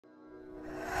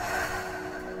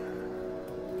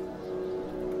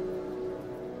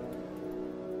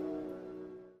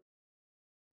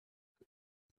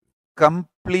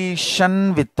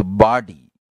completion with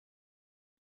body,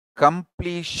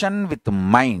 completion with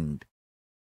mind,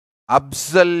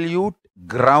 absolute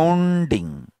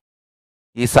grounding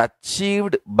is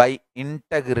achieved by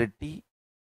integrity.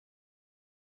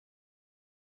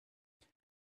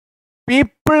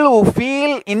 People who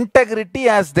feel integrity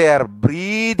as they are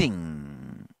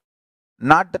breathing,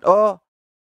 not that, oh,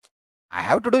 I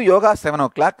have to do yoga 7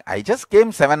 o'clock, I just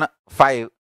came 7:05,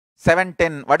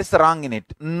 7:10, what is the wrong in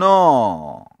it?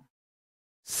 No.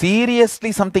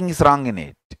 Seriously, something is wrong in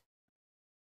it.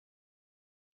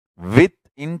 With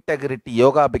integrity,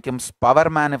 yoga becomes power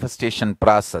manifestation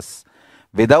process.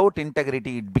 Without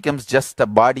integrity, it becomes just a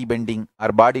body bending or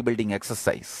bodybuilding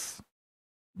exercise.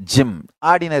 Gym,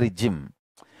 ordinary gym.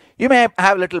 You may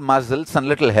have little muscles and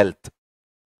little health.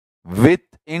 With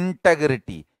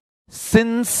integrity,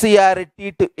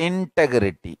 sincerity to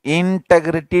integrity,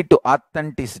 integrity to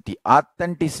authenticity,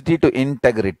 authenticity to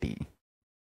integrity,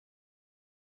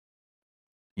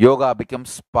 yoga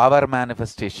becomes power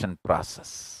manifestation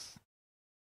process.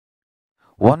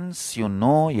 Once you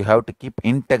know you have to keep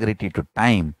integrity to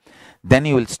time, then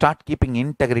you will start keeping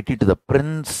integrity to the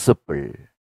principle.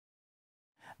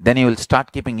 Then you will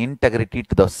start keeping integrity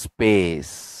to the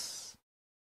space.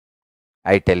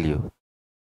 I tell you,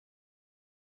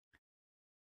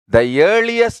 the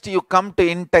earliest you come to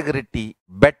integrity,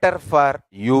 better for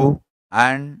you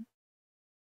and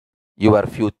your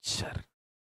future.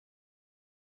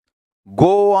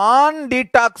 Go on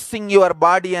detoxing your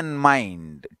body and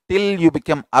mind till you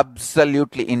become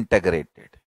absolutely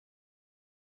integrated.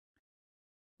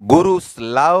 Guru's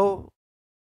love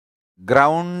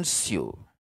grounds you,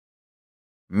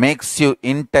 makes you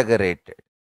integrated,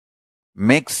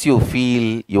 makes you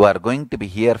feel you are going to be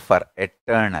here for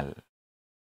eternal.